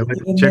we Okay, let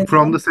me didn't check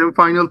from the mention?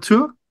 semi-final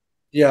two.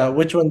 Yeah,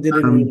 which one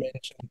didn't we Um,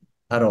 mention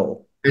at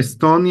all?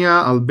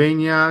 Estonia,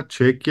 Albania,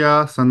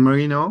 Czechia, San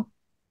Marino.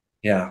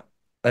 Yeah,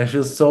 I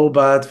feel so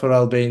bad for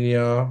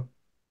Albania.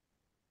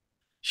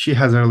 She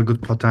has a really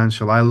good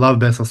potential. I love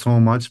Bessa so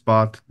much,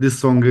 but this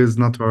song is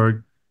not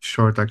very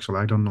short, actually.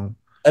 I don't know.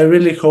 I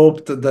really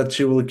hoped that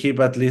she will keep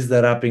at least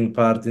the rapping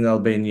part in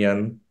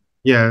Albanian.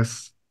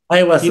 Yes.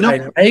 You know,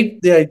 I like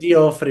the idea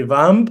of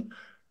revamp,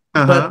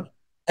 but uh-huh.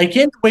 I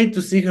can't wait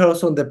to see her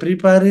also on the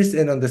pre-Paris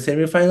and on the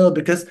semifinal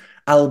because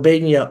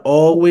Albania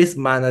always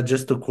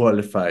manages to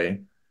qualify.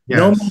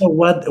 No Yes.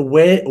 matter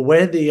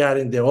where they are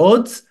in the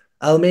odds,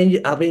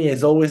 Albania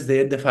is always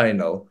there in the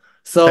final.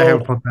 They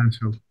have So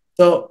potential.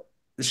 so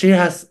she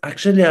has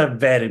actually a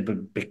very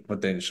big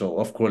potential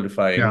of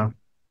Yeah. qualifying.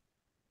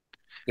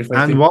 If I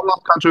And think one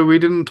last country we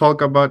didn't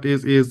talk about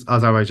is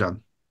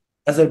Azerbaijan.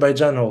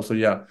 Azerbaijan also,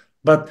 yeah.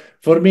 But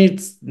for me,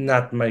 it's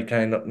not my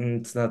kind of.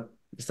 It's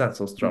not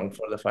so strong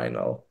for the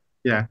final.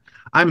 Yeah.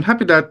 I'm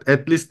happy that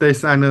at least they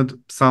signed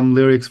some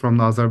lyrics from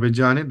the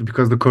Azerbaijani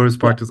because the chorus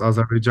Yeah. part is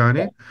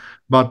Azerbaijani,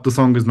 but the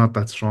song is not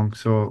that strong,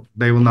 so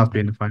they will not be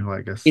in the final,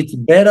 I guess. It's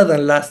better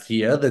than last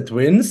year, the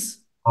Twins.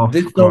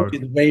 This Of song course.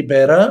 is way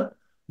better,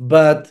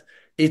 but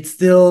it's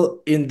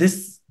still in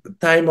this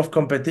time of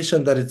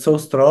competition that it's so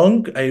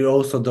strong. I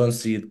also don't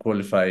see it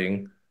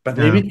qualifying. But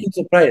maybe Yeah. it can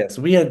surprise us.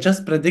 We are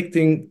just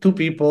predicting two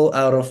people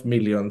out of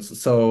millions.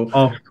 So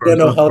Of we don't course,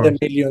 know of how the course.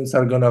 millions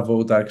are gonna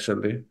vote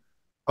actually.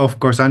 Of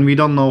course, and we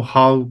don't know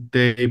how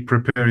they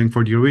preparing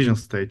for the Eurovision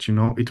stage,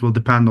 It will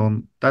depend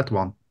on that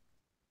one.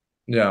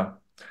 Yeah.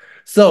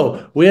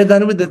 So we are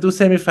done with the two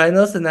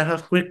semifinals, and I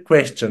have quick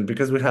question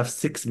because we have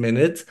 6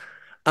 minutes.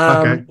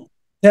 Okay. Um,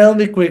 Tell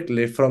me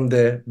quickly from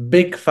the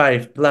big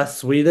five plus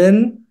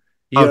Sweden,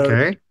 your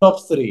Okay.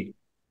 top three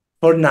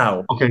for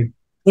now. Okay.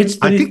 Which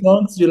I three think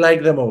songs you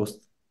like the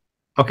most?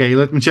 okay,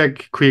 let me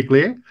check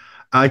quickly.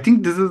 I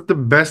think this is the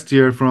best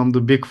year from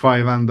the Big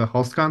Five and the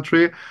host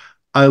country.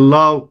 I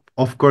love,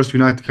 of course,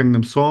 United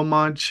Kingdom so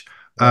much.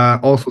 Yeah.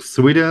 Also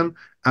Sweden.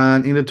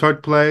 And in the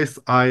third place,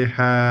 I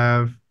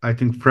have, I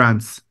think,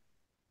 France.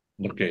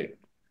 Okay.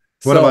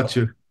 What So about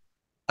you?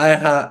 I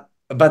have,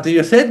 but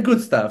you said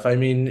good stuff. I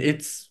mean,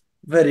 it's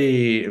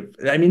very,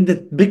 I mean,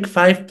 the big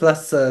five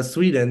plus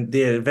Sweden,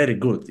 they're very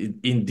good.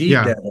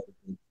 Indeed, Yeah. they're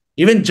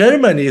even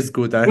Germany is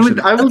good, Even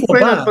actually. I Not will so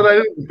say that, but bad. I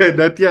didn't say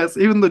that. Yes,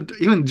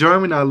 even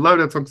German, I love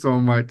that song so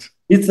much.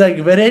 It's like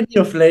very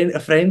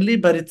friendly,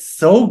 but it's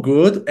so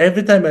good.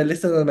 Every time I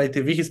listen on my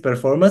TV, his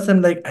performance,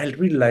 I'm like, I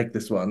really like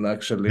this one,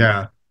 actually.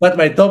 Yeah. But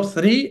my top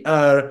three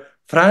are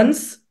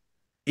France,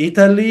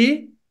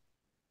 Italy,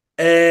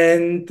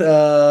 and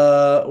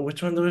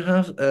which one do we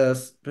have?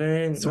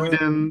 Spain,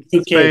 Sweden,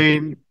 UK.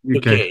 Spain,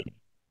 UK. UK.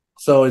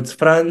 So it's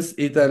France,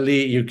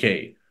 Italy,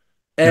 UK.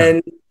 Yeah.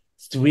 And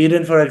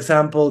Sweden, for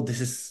example,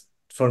 this is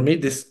for me,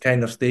 this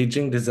kind of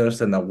staging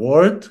deserves an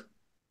award.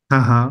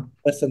 Uh-huh.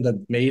 Person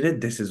that made it,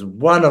 this is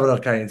one of a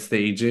kind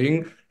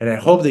staging, and I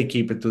hope they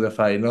keep it to the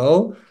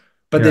final,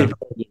 but they Yeah.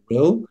 probably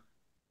will.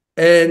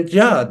 And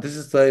yeah, this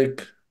is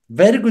like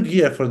very good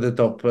year for the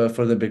top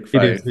for the big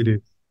It five. is. It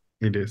is.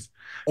 It is.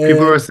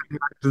 People And are saying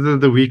like, this is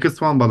the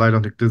weakest one, but I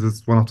don't think this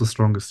is one of the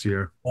strongest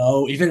year.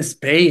 oh, even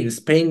Spain.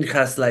 Spain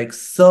has like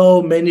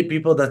so many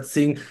people that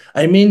sing.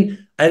 I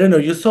mean, I don't know.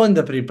 You saw in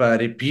the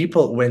pre-party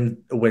people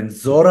when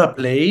Zora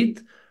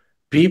played,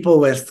 people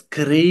were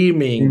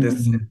screaming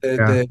Mm,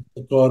 yeah.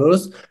 the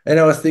chorus, and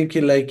I was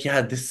thinking like,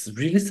 yeah, this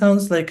really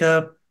sounds like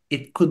a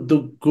it could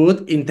do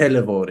good in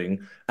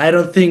televoting. I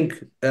don't think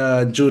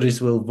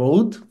juries will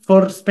vote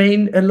for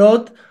Spain a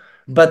lot,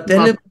 but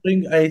Not,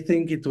 televoting, I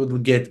think it will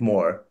get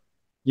more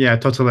yeah,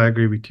 totally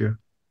agree with you.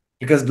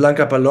 because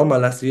Blanca Paloma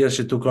last year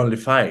she took only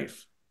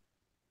five.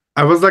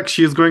 I was like,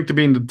 she's going to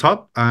be in the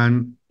top,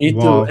 and Me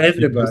too. wow,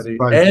 she just Everybody,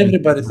 surprised me.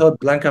 everybody thought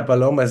Blanca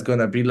Paloma is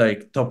gonna be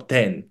like top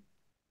 10.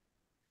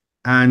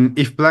 And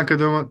if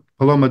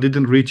Paloma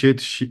didn't reach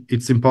it,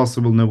 it's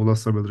impossible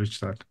Nebulosa will reach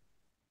that.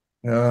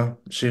 Yeah,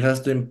 she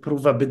has to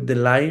improve a bit the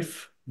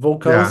live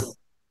Yeah. vocals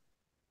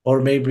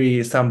or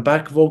maybe some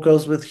back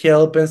vocals with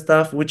help and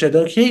stuff, which I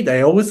don't hate.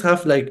 I always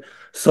have like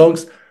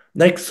songs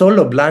like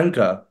Solo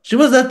Blanca. She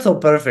was not so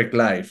perfect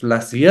live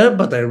last year,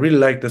 but I really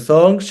liked the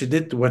song. She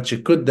did what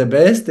she could the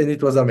best, and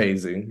it was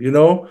amazing. You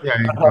know, Yeah,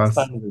 I it had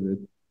was. fun with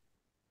it.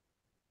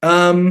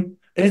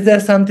 Is there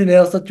something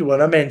else that you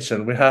want to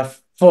mention? We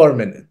have 4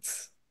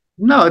 minutes.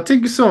 No,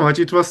 thank you so much.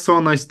 It was so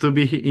nice to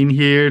be in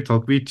here,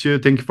 talk with you.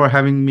 Thank you for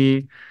having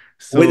me.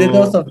 We did So,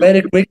 also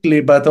very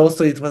quickly, but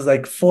also it was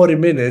like 40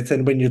 minutes.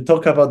 And when you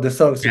talk about the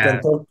songs, you can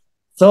yeah, talk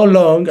so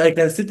long. I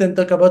can sit and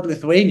talk about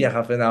Lithuania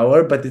half an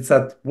hour, but it's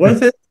not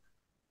worth it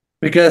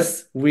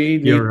because we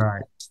you're need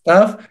right.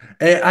 stuff.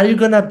 Are you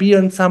gonna be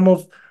on some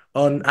of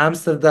on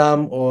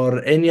Amsterdam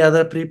or any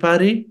other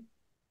pre-party?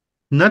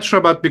 Not sure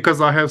about because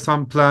I have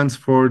some plans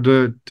for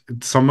the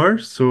summer,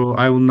 so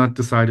I will not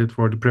decide it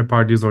for the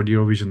pre-parties or the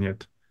Eurovision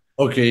yet.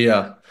 Okay,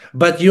 yeah.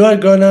 But you are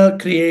gonna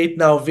create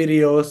now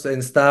videos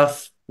and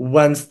stuff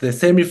once the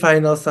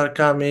semifinals are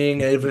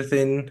coming,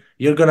 everything.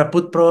 You're gonna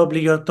put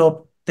probably your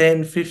top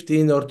 10,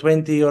 15, or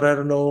 20, or I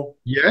don't know,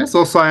 Yes,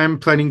 also I am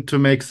planning to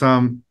make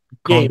some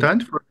games.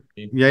 content for,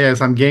 yeah,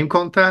 some game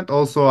content.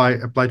 Also, I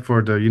applied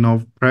for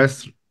the,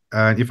 press,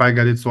 and if I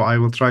get it, so I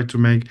will try to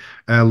make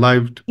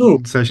live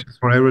True. sessions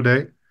for every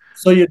day.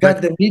 So you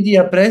got Like, the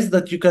media press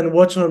that you can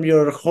watch from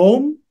your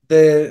home,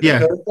 the yeah,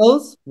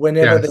 rehearsals,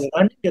 whenever they're yes,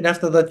 running, and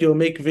after that you'll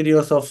make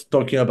videos of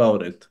talking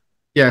about it.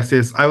 yes,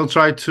 yes. I will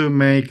try to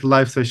make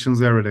live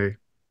sessions every day.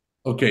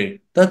 Okay,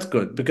 that's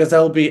good because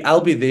I'll be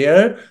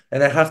there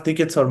and I have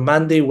tickets for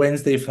Monday,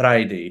 Wednesday,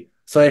 Friday.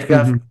 So I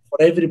have Hmm. for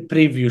every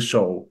preview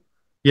show.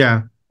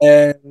 Yeah,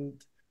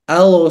 And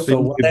I'll so you also,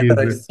 will be whatever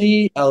I busy.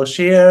 see, I'll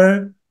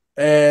share.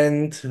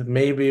 And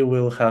maybe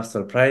we'll have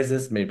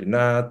surprises, maybe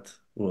not.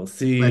 We'll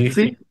Let's see.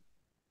 see.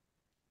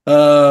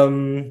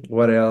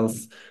 What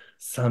else?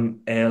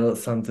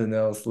 Something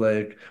else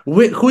like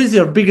who is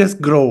your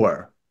biggest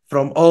grower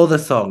from all the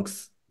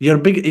songs? Your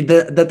big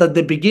that at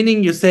the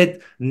beginning you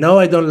said no,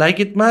 I don't like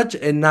it much,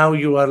 and now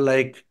you are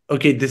like,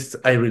 okay, this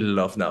I really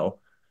love now.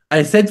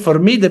 I said for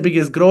me the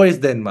biggest grower is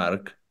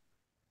Denmark.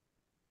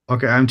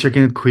 Okay, I'm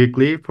checking it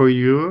quickly for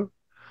you.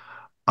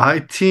 I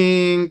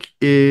think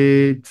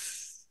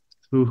it's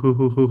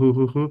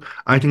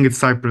I think it's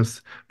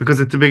Cyprus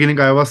because at the beginning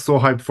I was so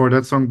hyped for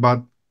that song,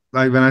 but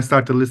like when I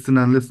started to listen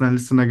and listen and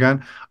listen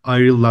again, I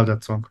really love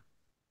that song.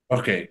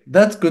 Okay,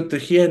 that's good to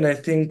hear, and I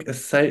think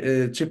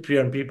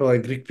Cyprian people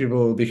and Greek people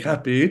will be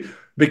happy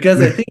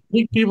because I think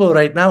Greek people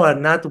right now are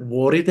not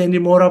worried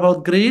anymore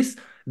about Greece.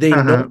 They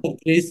know Uh-huh. that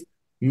Greece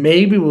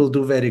maybe will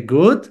do very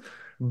good,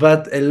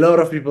 but a lot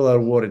of people are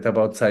worried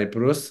about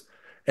Cyprus,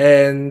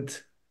 and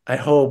I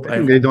hope, I I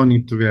think they hope don't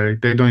need to worry.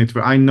 They don't need to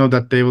worry. I know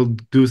that they will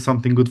do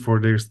something good for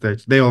their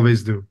stage. They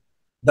always do.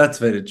 that's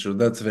very true.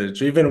 That's very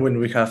true. Even when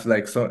we have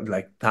like so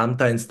like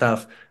Tamta and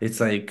stuff, it's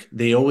like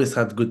they always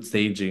had good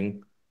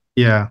staging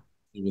Yeah.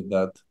 with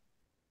that.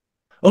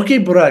 Okay,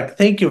 Burak,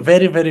 thank you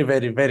very, very,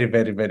 very, very,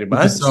 very, very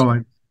Thank you much. so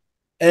much.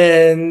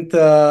 And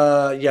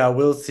yeah,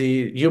 we'll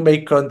see. You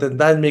make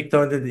content, I make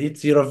content.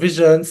 It's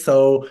Eurovision,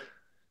 so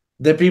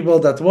the people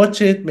that watch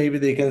it, maybe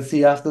they can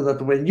see after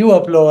that when you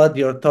upload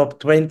your top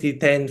 20,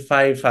 10,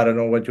 5, I don't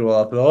know what you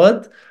will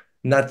upload.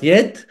 Not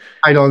yet.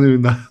 I don't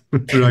even know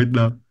right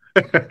now.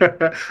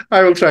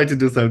 I will try to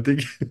do something.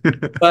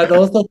 But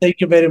also,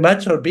 thank you very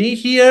much for being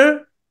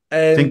here.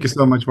 Thank you And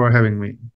so much for having me.